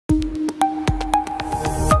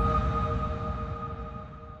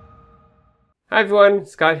Hi everyone,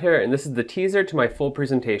 Scott here, and this is the teaser to my full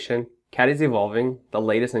presentation, CAD is Evolving, the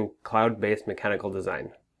latest in cloud-based mechanical design.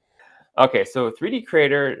 Okay, so 3D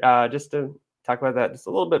Creator, just to talk about that just a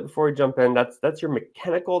little bit before we jump in, that's your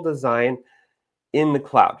mechanical design in the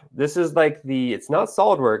cloud. This is like it's not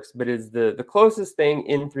SolidWorks, but it's the closest thing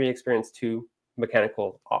in 3D Experience to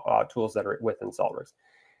mechanical tools that are within SolidWorks.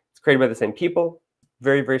 It's created by the same people,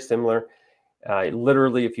 very, very similar.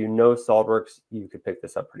 Literally, if you know SolidWorks, you could pick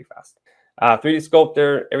this up pretty fast. 3D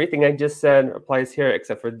Sculptor, everything I just said applies here,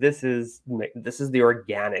 except for this is the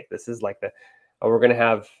organic. This is like we're going to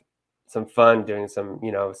have some fun doing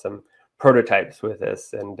some prototypes with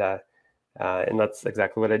this, and that's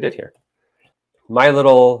exactly what I did here. My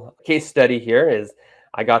little case study here is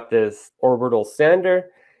I got this orbital sander,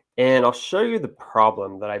 and I'll show you the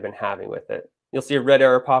problem that I've been having with it. You'll see a red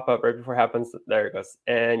arrow pop up right before it happens. There it goes.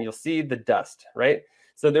 And you'll see the dust, right?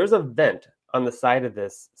 So there's a vent on the side of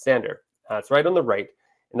this sander. It's right on the right.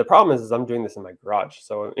 And the problem is I'm doing this in my garage.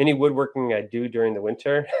 So any woodworking I do during the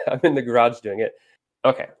winter, I'm in the garage doing it.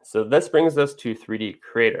 Okay, so this brings us to 3D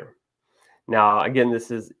Creator. Now, again,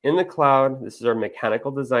 this is in the cloud. This is our mechanical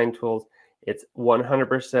design tools. It's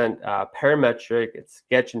 100% parametric. It's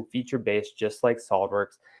sketch and feature based, just like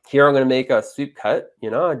SolidWorks. Here, I'm going to make a sweep cut.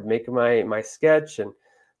 I'd make my sketch and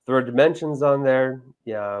throw dimensions on there.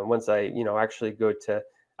 Yeah, once I actually go to,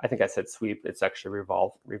 I think I said sweep. It's actually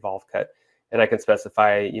revolve cut, and I can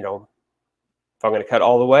specify if I'm going to cut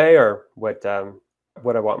all the way or what I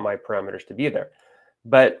want my parameters to be there.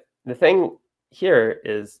 But the thing here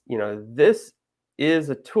is, this is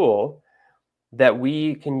a tool that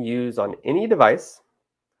we can use on any device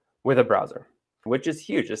with a browser, which is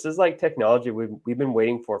huge. This is like technology we've been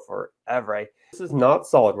waiting for forever. This is not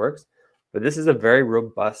SolidWorks, but this is a very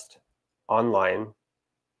robust online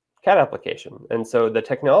CAD application. And so the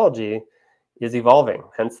technology is evolving,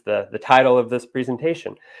 hence the title of this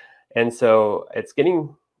presentation. And so it's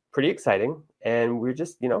getting pretty exciting, and we're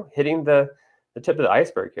just hitting the tip of the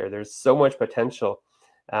iceberg here. There's so much potential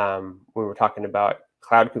when we're talking about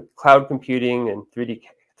cloud computing and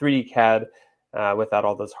 3D CAD without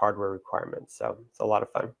all those hardware requirements. So it's a lot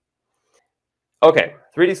of fun. Okay,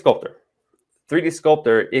 3D Sculptor. 3D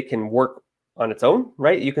Sculptor, it can work on its own,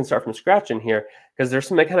 right? You can start from scratch in here because there's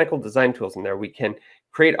some mechanical design tools in there. We can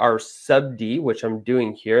create our sub D, which I'm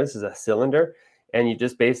doing here. This is a cylinder. And you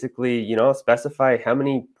just basically, specify how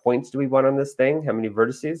many points do we want on this thing, how many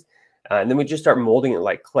vertices, and then we just start molding it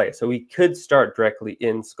like clay. So we could start directly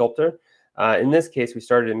in Sculptor. In this case, we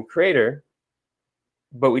started in Creator,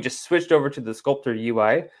 but we just switched over to the Sculptor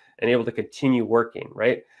UI and able to continue working,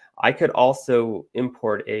 right? I could also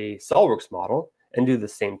import a SolidWorks model and do the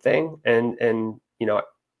same thing and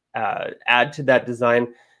add to that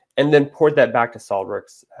design and then port that back to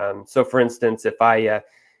SolidWorks. So for instance, if I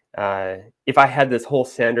had this whole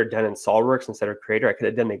sander done in SolidWorks instead of Creator, I could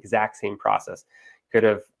have done the exact same process. Could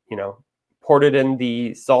have, ported in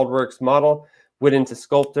the SolidWorks model, went into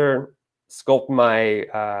Sculptor, sculpt my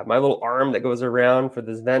my little arm that goes around for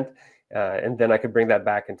this vent, and then I could bring that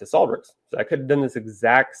back into SolidWorks. So I could have done this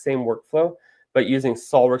exact same workflow, but using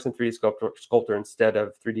SolidWorks and 3D Sculptor instead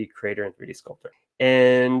of 3D Creator and 3D Sculptor.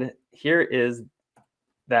 And here is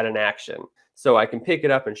that in action. So I can pick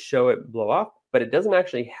it up and show it blow up, but it doesn't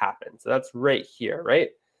actually happen. So that's right here, right?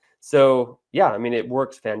 So yeah, I mean, it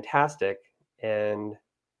works fantastic, and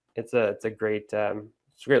it's a great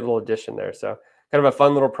little addition there. So kind of a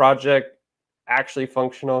fun little project, actually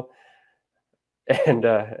functional, and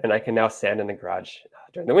I can now sand in the garage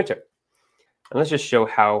during the winter. And let's just show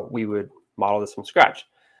how we would model this from scratch.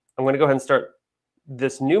 I'm going to go ahead and start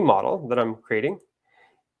this new model that I'm creating,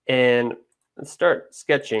 and start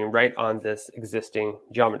sketching right on this existing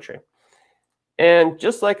geometry. And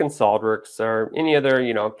just like in SolidWorks or any other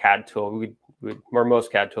CAD tool, or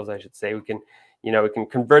most CAD tools, I should say, we can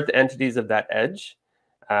convert the entities of that edge.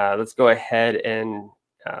 Let's go ahead and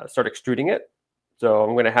start extruding it. So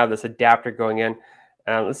I'm going to have this adapter going in.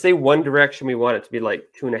 Let's say one direction we want it to be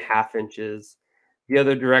like 2.5 inches. The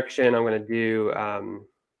other direction I'm going to do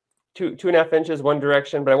 2.5 inches one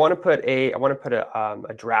direction, but I want to put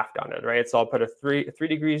a draft on it, right? So I'll put a 3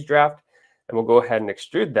 degrees draft, and we'll go ahead and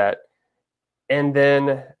extrude that. And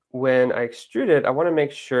then when I extrude it, I want to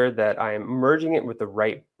make sure that I'm merging it with the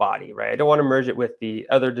right body, right? I don't want to merge it with the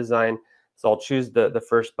other design, so I'll choose the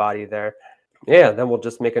first body there. Yeah, then we'll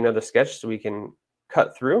just make another sketch so we can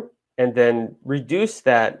cut through and then reduce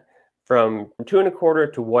that from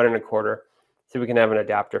 2.25 to 1.25, so we can have an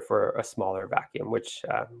adapter for a smaller vacuum, which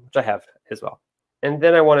I have as well. And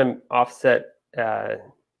then I want to offset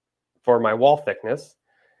for my wall thickness,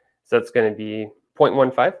 so it's going to be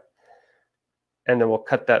 0.15. And then we'll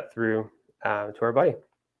cut that through to our body.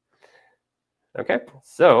 Okay,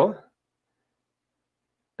 so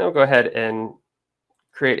now we'll go ahead and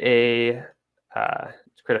create a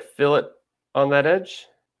fillet on that edge.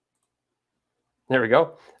 There we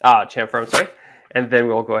go. Chamfer, I'm sorry. And then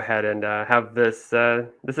we'll go ahead and have this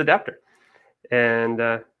this adapter. And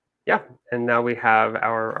yeah, and now we have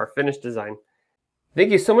our finished design.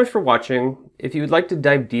 Thank you so much for watching. If you would like to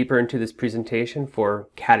dive deeper into this presentation for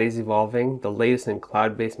CAD is Evolving, the latest in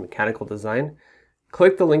cloud-based mechanical design,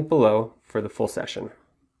 click the link below for the full session.